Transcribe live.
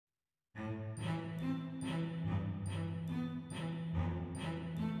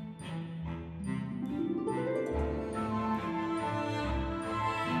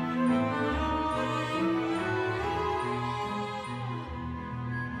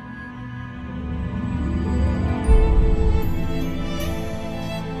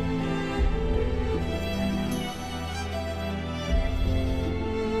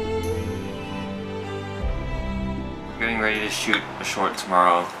ready to shoot a short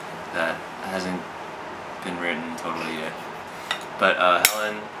tomorrow that hasn't been written totally yet. But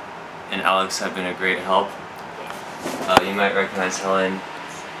Helen and Alex have been a great help. You might recognize Helen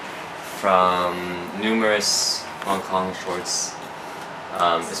from numerous Hong Kong shorts,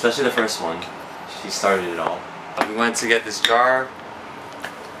 especially the first one. She started it all. We went to get this jar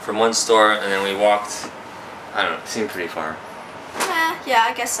from one store and then we walked, I don't know, it seemed pretty far. Yeah,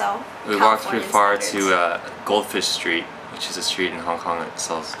 I guess so. We walked pretty far to Goldfish Street, which is a street in Hong Kong that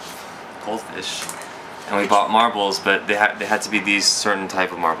sells goldfish. And we bought marbles, but they had to be these certain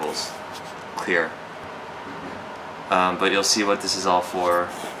type of marbles. Clear. But you'll see what this is all for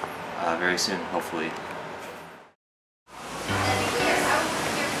very soon, hopefully.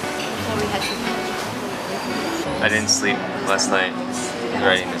 I didn't sleep last night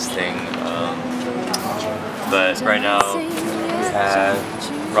writing this thing, but right now we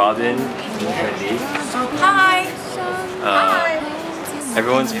have Robin and Wendy. Hi! Hi!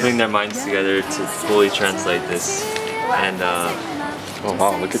 Everyone's putting their minds together to fully translate this, and oh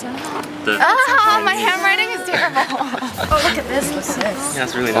wow, look at my handwriting is terrible. Oh, look at this. What's this? Yeah,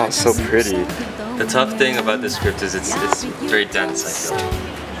 it's really nice. Oh, so pretty. The tough thing about this script is it's very dense, I feel.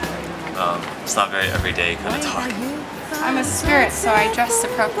 It's not very everyday kind of talk. I'm a spirit, so I dress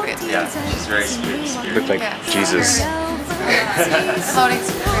appropriately. Yeah, she's very spirit. You look like Jesus. Floating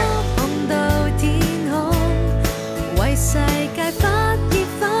spirit.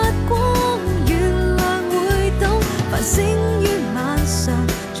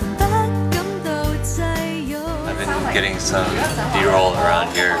 I've been getting some B-roll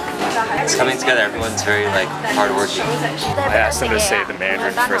around here. It's coming together. Everyone's very hardworking. I asked them to say the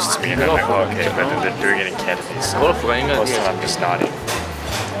Mandarin first to me, and I'm like, oh, okay, but then they're doing it in Cantonese. So most of the time I'm just nodding.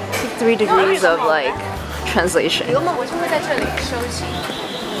 3 degrees of translation.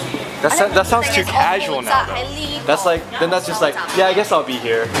 That sounds too casual now, though. That's just like, yeah, I guess I'll be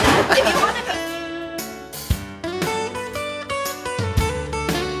here.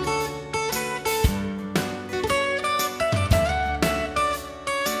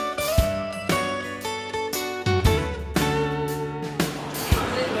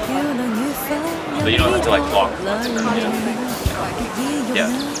 But you don't have to walk. Yeah.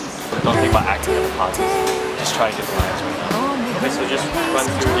 Don't think about acting in the pauses. Just try to get the lines right now. Okay, so just run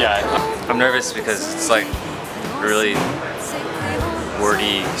through. Yeah. I'm nervous because it's really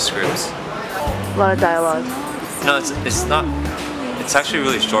wordy scripts. A lot of dialogue. No, it's not. It's actually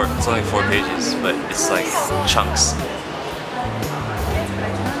really short. It's only 4 pages, but it's chunks.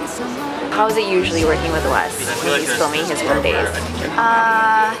 How is it usually working with Wes when he's filming his 1 days?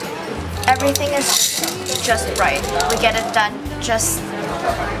 Everything is just right. We get it done just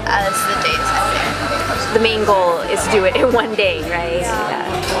as the days, I think. The main goal is to do it in 1 day, right?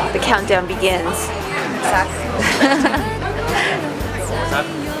 Yeah. The countdown begins. Exactly.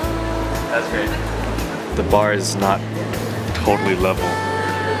 That's great. The bar is not totally level.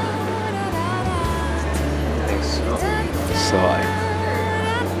 I think so. So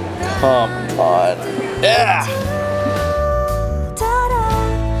come on. Yeah!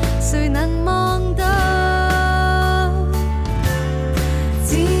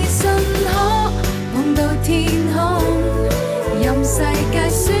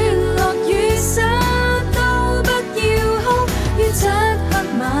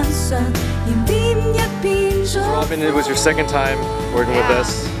 Robin, it was your second time working with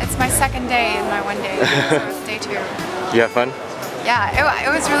us. It's my second day in my 1 day, so it's day 2. You have fun? Yeah, it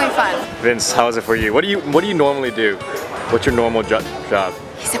was really fun. Vince, how is it for you? What do you normally do? What's your normal job?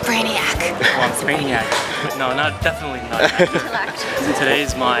 He's a brainiac. Well, I'm a brainiac. No, definitely not.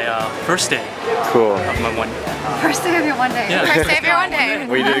 Today's my first day. Cool. Of my 1 day. First day of your 1 day. Yeah. First day of your 1 day.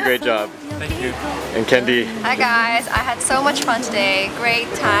 Well, you did a great job. Thank you. And Kendi. Hi guys, I had so much fun today. Great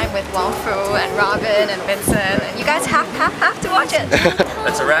time with Wang and Robin and Vincent. And you guys have to watch it.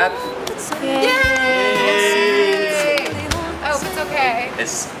 That's a wrap. Yay! I hope it's okay.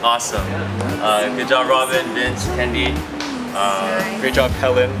 It's awesome. Good job, Robin, Vince, Kendi. Great job,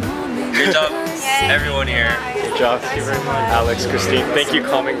 Helen. Great job, everyone here. Great job, Alex, Christine. Thank you,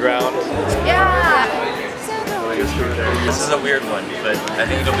 Common Ground. Yeah. This is a weird one, but I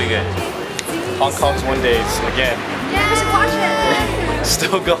think it'll be good. Hong Kong's 1 days again. Yeah, we should watch it.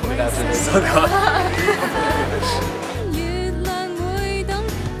 Still going after this. Still going.